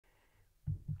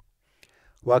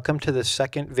Welcome to the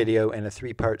second video in a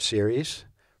three-part series.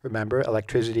 Remember,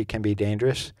 electricity can be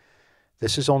dangerous.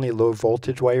 This is only low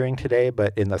voltage wiring today,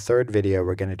 but in the third video,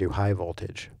 we're going to do high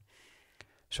voltage.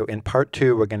 So in part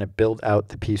 2, we're going to build out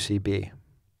the PCB.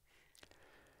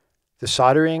 The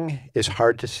soldering is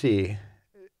hard to see,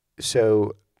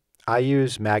 so I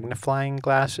use magnifying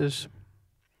glasses,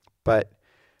 but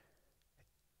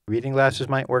reading glasses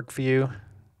might work for you.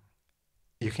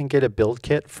 You can get a build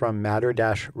kit from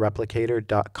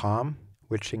matter-replicator.com,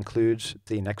 which includes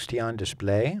the Nextion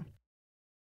display,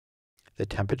 the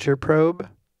temperature probe,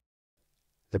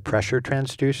 the pressure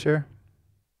transducer,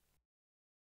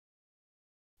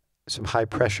 some high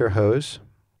pressure hose,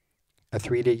 a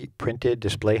 3D printed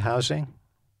display housing,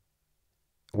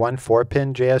 one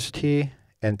 4-pin JST,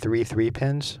 and 3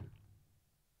 3-pins.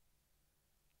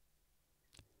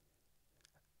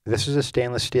 This is a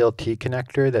stainless steel T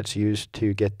connector that's used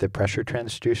to get the pressure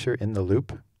transducer in the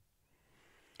loop.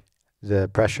 The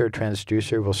pressure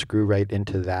transducer will screw right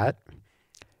into that,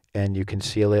 and you can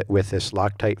seal it with this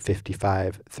Loctite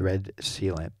 55 thread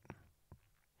sealant.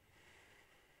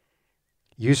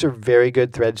 Use a very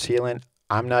good thread sealant.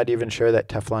 I'm not even sure that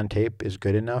Teflon tape is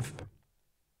good enough.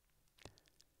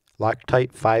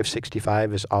 Loctite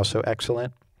 565 is also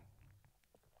excellent.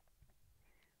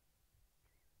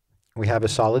 We have a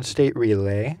solid state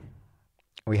relay.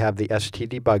 We have the ST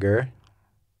debugger.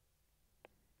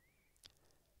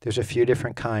 There's a few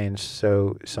different kinds,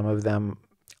 so some of them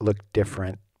look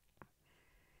different.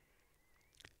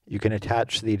 You can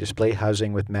attach the display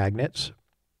housing with magnets.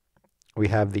 We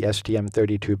have the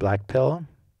STM32 black pill,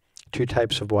 2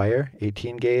 types of wire,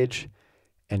 18 gauge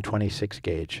and 26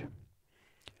 gauge.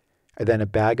 And then a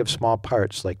bag of small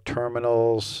parts like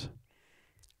terminals,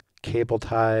 cable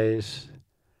ties,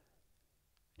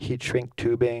 heat shrink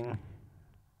tubing.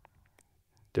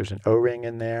 There's an O-ring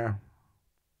in there.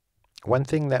 One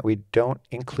thing that we don't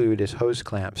include is hose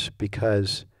clamps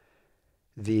because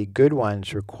the good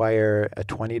ones require a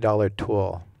 $20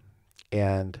 tool,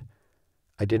 and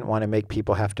I didn't want to make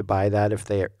people have to buy that if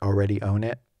they already own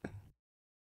it.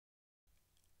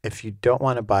 If you don't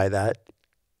want to buy that,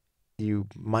 you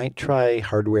might try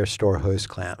hardware store hose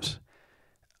clamps.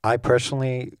 I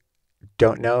personally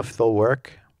don't know if they'll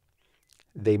work.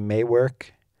 They may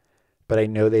work, but I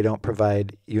know they don't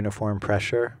provide uniform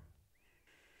pressure.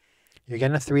 You're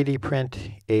going to 3D print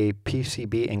a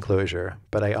PCB enclosure,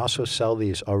 but I also sell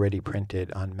these already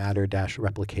printed on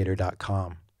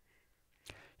matter-replicator.com.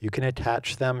 You can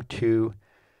attach them to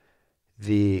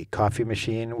the coffee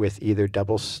machine with either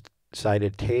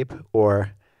double-sided tape,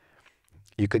 or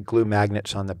you could glue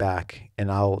magnets on the back,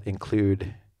 and I'll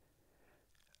include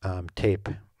tape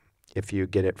if you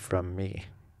get it from me.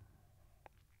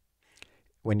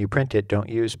 When you print it, don't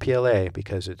use PLA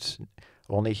because it's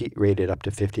only heat rated up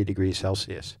to 50 degrees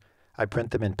Celsius. I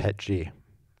print them in PETG.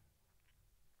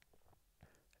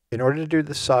 In order to do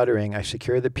the soldering, I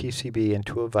secure the PCB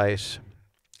into a vise.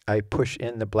 I push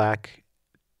in the black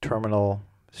terminal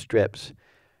strips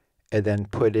and then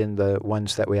put in the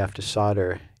ones that we have to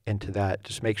solder into that.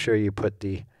 Just make sure you put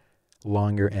the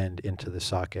longer end into the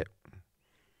socket.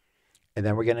 And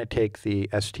then we're going to take the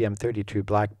STM32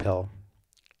 black pill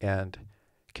and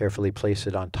carefully place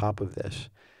it on top of this.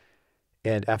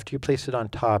 And after you place it on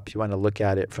top, you want to look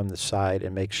at it from the side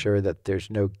and make sure that there's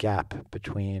no gap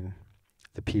between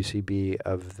the PCB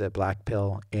of the black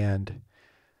pill and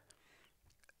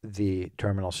the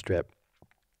terminal strip.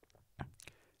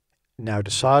 Now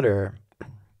to solder,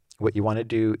 what you want to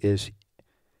do is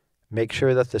make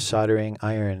sure that the soldering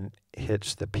iron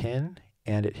hits the pin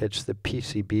and it hits the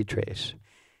PCB trace.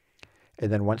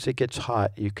 And then once it gets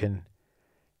hot, you can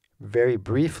very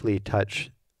briefly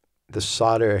touch the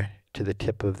solder to the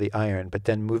tip of the iron, but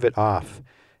then move it off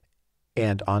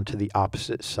and onto the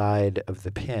opposite side of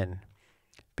the pin,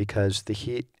 because the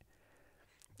heat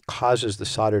causes the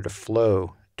solder to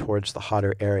flow towards the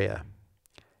hotter area.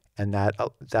 And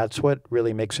that's what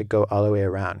really makes it go all the way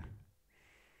around.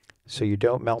 So you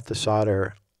don't melt the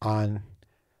solder on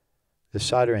the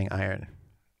soldering iron.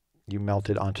 You melt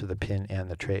it onto the pin and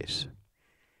the trace.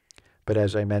 But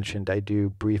as I mentioned, I do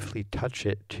briefly touch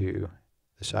it to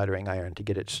the soldering iron to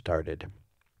get it started.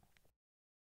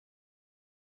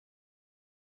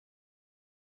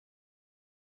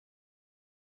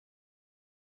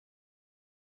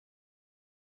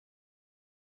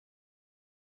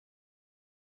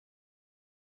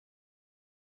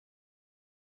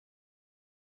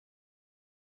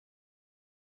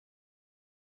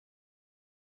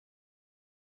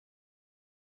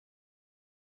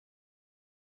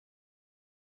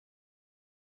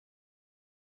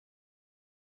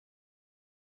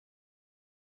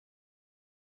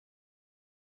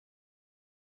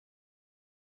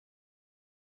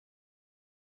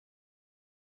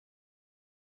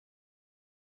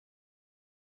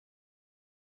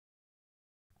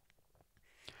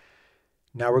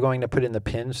 Now we're going to put in the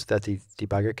pins that the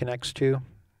debugger connects to,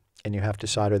 and you have to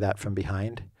solder that from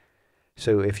behind.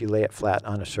 So if you lay it flat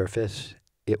on a surface,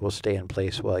 it will stay in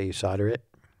place while you solder it.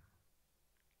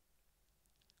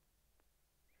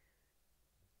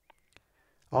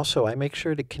 Also, I make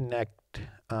sure to connect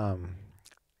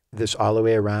this all the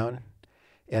way around,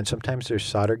 and sometimes there's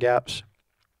solder gaps.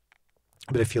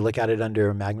 But if you look at it under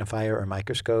a magnifier or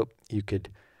microscope, you could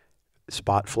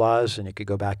spot flaws and you could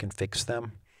go back and fix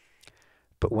them.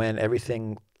 But when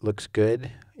everything looks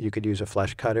good, you could use a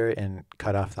flush cutter and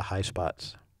cut off the high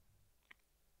spots.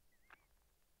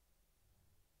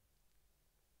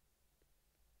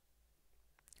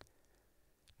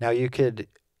 Now you could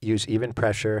use even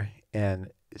pressure and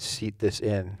seat this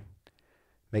in.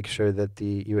 Make sure that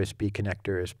the USB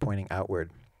connector is pointing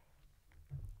outward.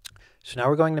 So now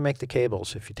we're going to make the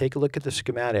cables. If you take a look at the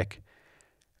schematic,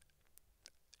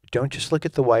 don't just look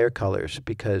at the wire colors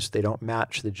because they don't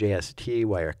match the JST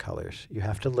wire colors. You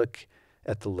have to look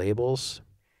at the labels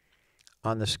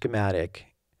on the schematic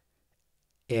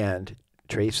and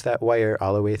trace that wire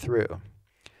all the way through.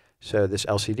 So this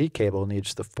LCD cable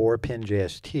needs the 4-pin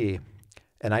JST,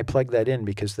 and I plug that in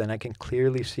because then I can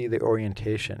clearly see the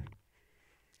orientation.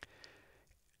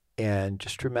 And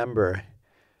just remember,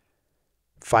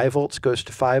 5 volts goes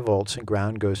to 5 volts and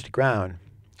ground goes to ground,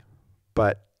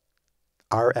 but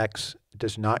RX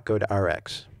does not go to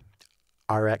RX.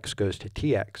 RX goes to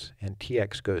TX, and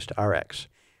TX goes to RX.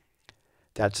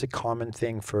 That's a common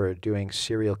thing for doing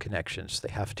serial connections. They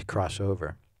have to cross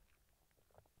over.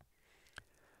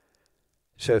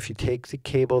 So if you take the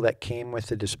cable that came with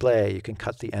the display, you can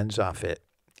cut the ends off it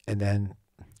and then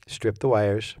strip the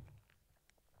wires.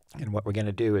 And what we're going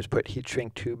to do is put heat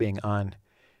shrink tubing on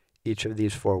each of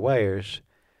these 4 wires,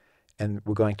 and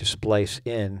we're going to splice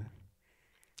in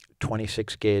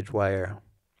 26 gauge wire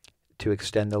to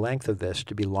extend the length of this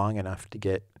to be long enough to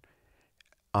get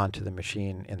onto the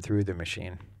machine and through the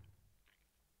machine.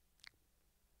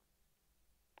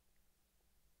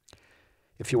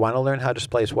 If you want to learn how to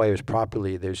splice wires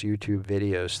properly, there's YouTube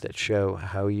videos that show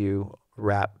how you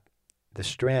wrap the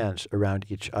strands around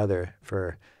each other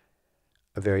for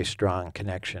a very strong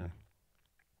connection.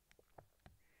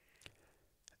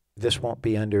 This won't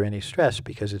be under any stress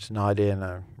because it's not in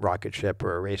a rocket ship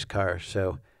or a race car.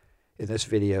 So in this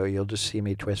video, you'll just see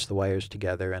me twist the wires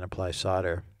together and apply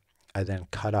solder. I then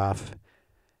cut off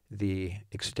the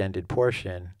extended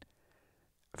portion,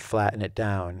 flatten it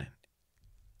down,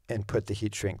 and put the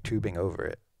heat shrink tubing over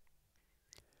it.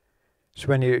 So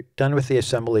when you're done with the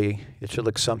assembly, it should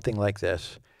look something like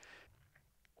this.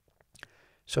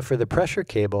 So for the pressure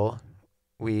cable,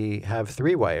 we have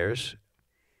 3 wires,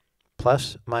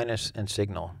 plus, minus, and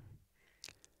signal.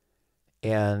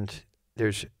 And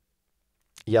there's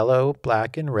yellow,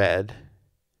 black, and red,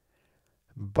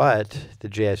 but the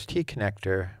JST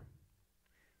connector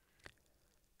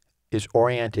is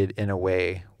oriented in a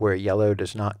way where yellow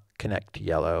does not connect to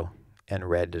yellow and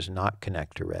red does not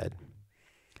connect to red.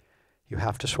 You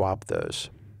have to swap those.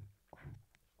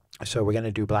 So we're going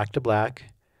to do black to black,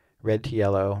 red to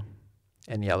yellow,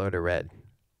 and yellow to red.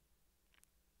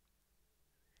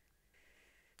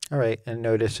 All right, and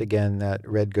notice again that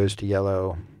red goes to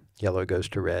yellow, yellow goes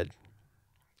to red,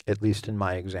 at least in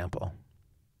my example.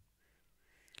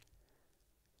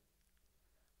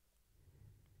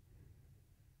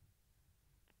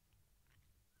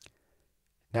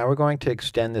 Now we're going to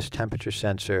extend this temperature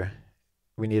sensor.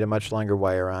 We need a much longer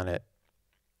wire on it.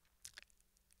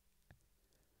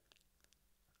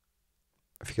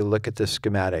 If you look at the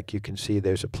schematic, you can see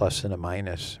there's a plus and a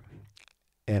minus.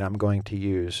 And I'm going to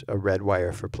use a red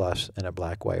wire for plus and a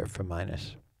black wire for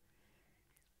minus.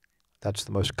 That's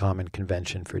the most common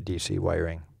convention for DC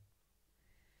wiring.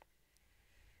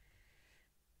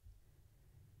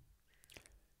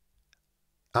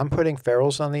 I'm putting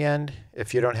ferrules on the end.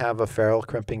 If you don't have a ferrule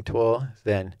crimping tool,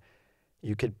 then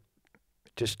you could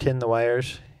just tin the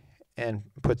wires and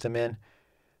put them in.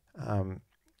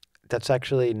 That's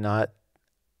actually not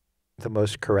the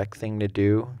most correct thing to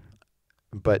do,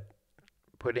 but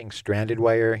putting stranded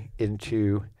wire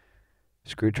into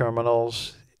screw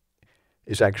terminals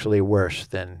is actually worse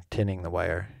than tinning the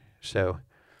wire. So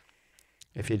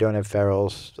if you don't have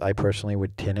ferrules, I personally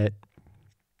would tin it.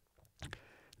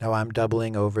 Now I'm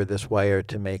doubling over this wire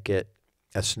to make it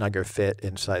a snugger fit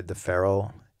inside the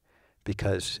ferrule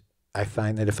because I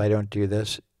find that if I don't do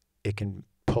this, it can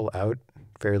pull out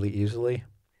fairly easily.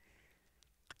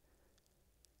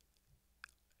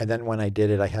 And then when I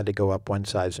did it, I had to go up 1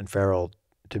 size in ferrule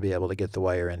to be able to get the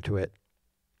wire into it.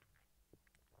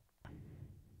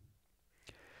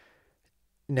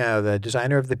 Now, the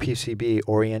designer of the PCB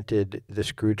oriented the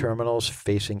screw terminals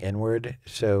facing inward,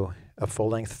 so a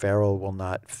full-length ferrule will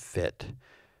not fit.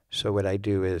 So what I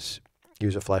do is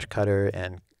use a flush cutter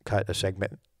and cut a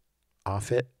segment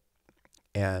off it,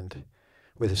 and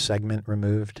with a segment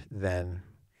removed, then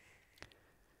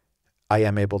I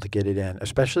am able to get it in,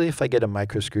 especially if I get a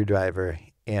micro screwdriver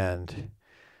and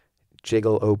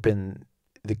jiggle open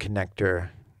the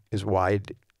connector as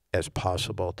wide as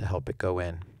possible to help it go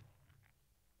in.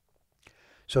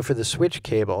 So for the switch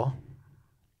cable,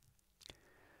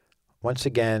 once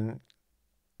again,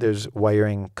 there's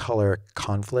wiring color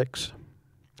conflicts,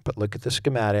 but look at the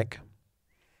schematic,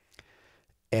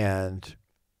 and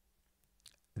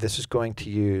this is going to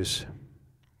use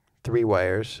 3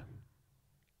 wires,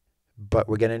 but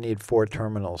we're going to need 4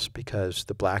 terminals because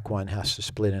the black one has to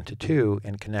split into 2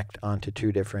 and connect onto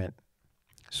 2 different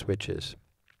switches.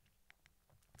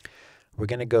 We're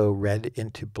going to go red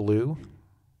into blue,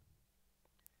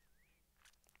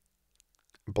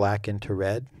 black into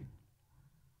red,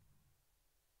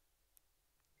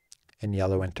 and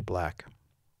yellow into black.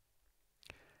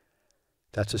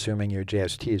 That's assuming your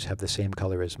JSTs have the same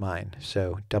color as mine.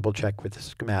 So double check with the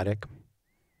schematic.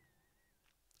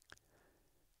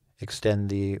 Extend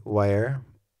the wire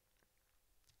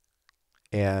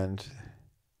and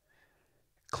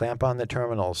clamp on the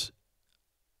terminals.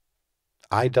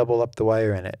 I double up the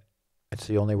wire in it. It's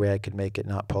the only way I could make it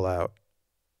not pull out.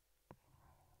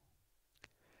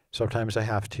 Sometimes I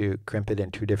have to crimp it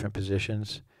in 2 different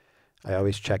positions. I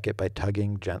always check it by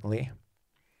tugging gently.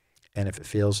 And if it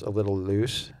feels a little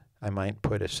loose, I might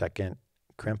put a second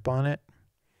crimp on it.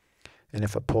 And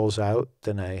if it pulls out,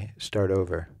 then I start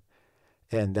over.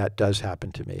 And that does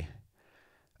happen to me,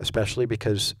 especially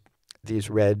because these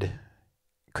red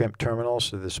crimp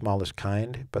terminals are the smallest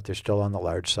kind, but they're still on the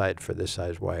large side for this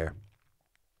size wire.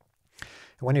 And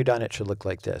when you're done, it should look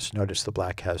like this. Notice the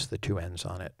black has the 2 ends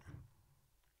on it.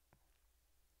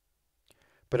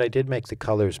 But I did make the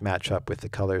colors match up with the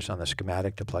colors on the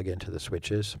schematic to plug into the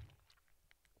switches.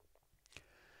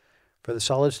 For the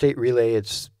solid state relay,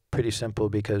 it's pretty simple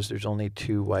because there's only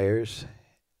 2 wires.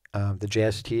 The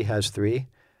JST has 3,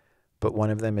 but one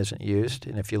of them isn't used.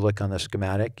 And if you look on the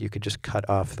schematic, you could just cut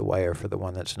off the wire for the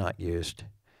one that's not used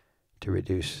to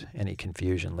reduce any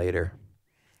confusion later.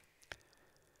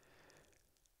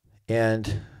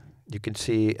 And you can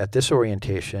see at this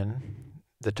orientation,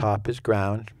 the top is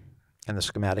ground, and the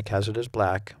schematic has it as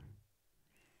black.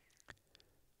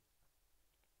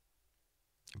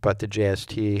 But the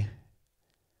JST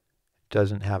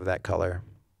doesn't have that color.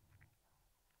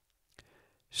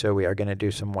 So we are going to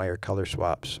do some wire color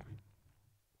swaps.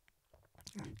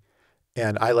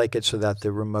 And I like it so that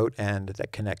the remote end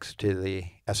that connects to the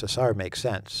SSR makes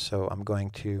sense. So I'm going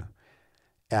to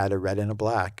add a red and a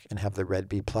black and have the red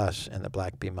be plus and the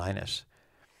black be minus.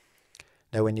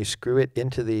 Now when you screw it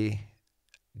into the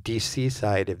DC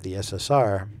side of the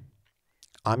SSR,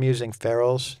 I'm using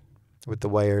ferrules with the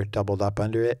wire doubled up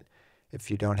under it.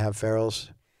 If you don't have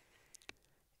ferrules,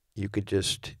 you could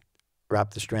just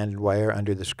wrap the stranded wire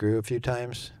under the screw a few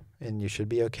times and you should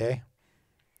be okay.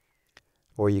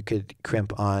 Or you could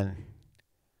crimp on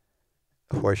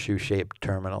horseshoe-shaped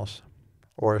terminals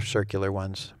or circular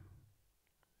ones.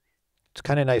 It's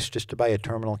kind of nice just to buy a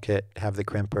terminal kit, have the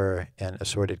crimper and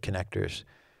assorted connectors,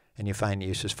 and you find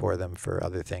uses for them for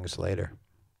other things later.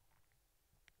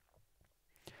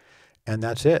 And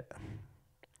that's it.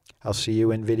 I'll see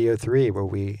you in video 3 where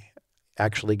we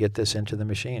actually get this into the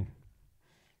machine.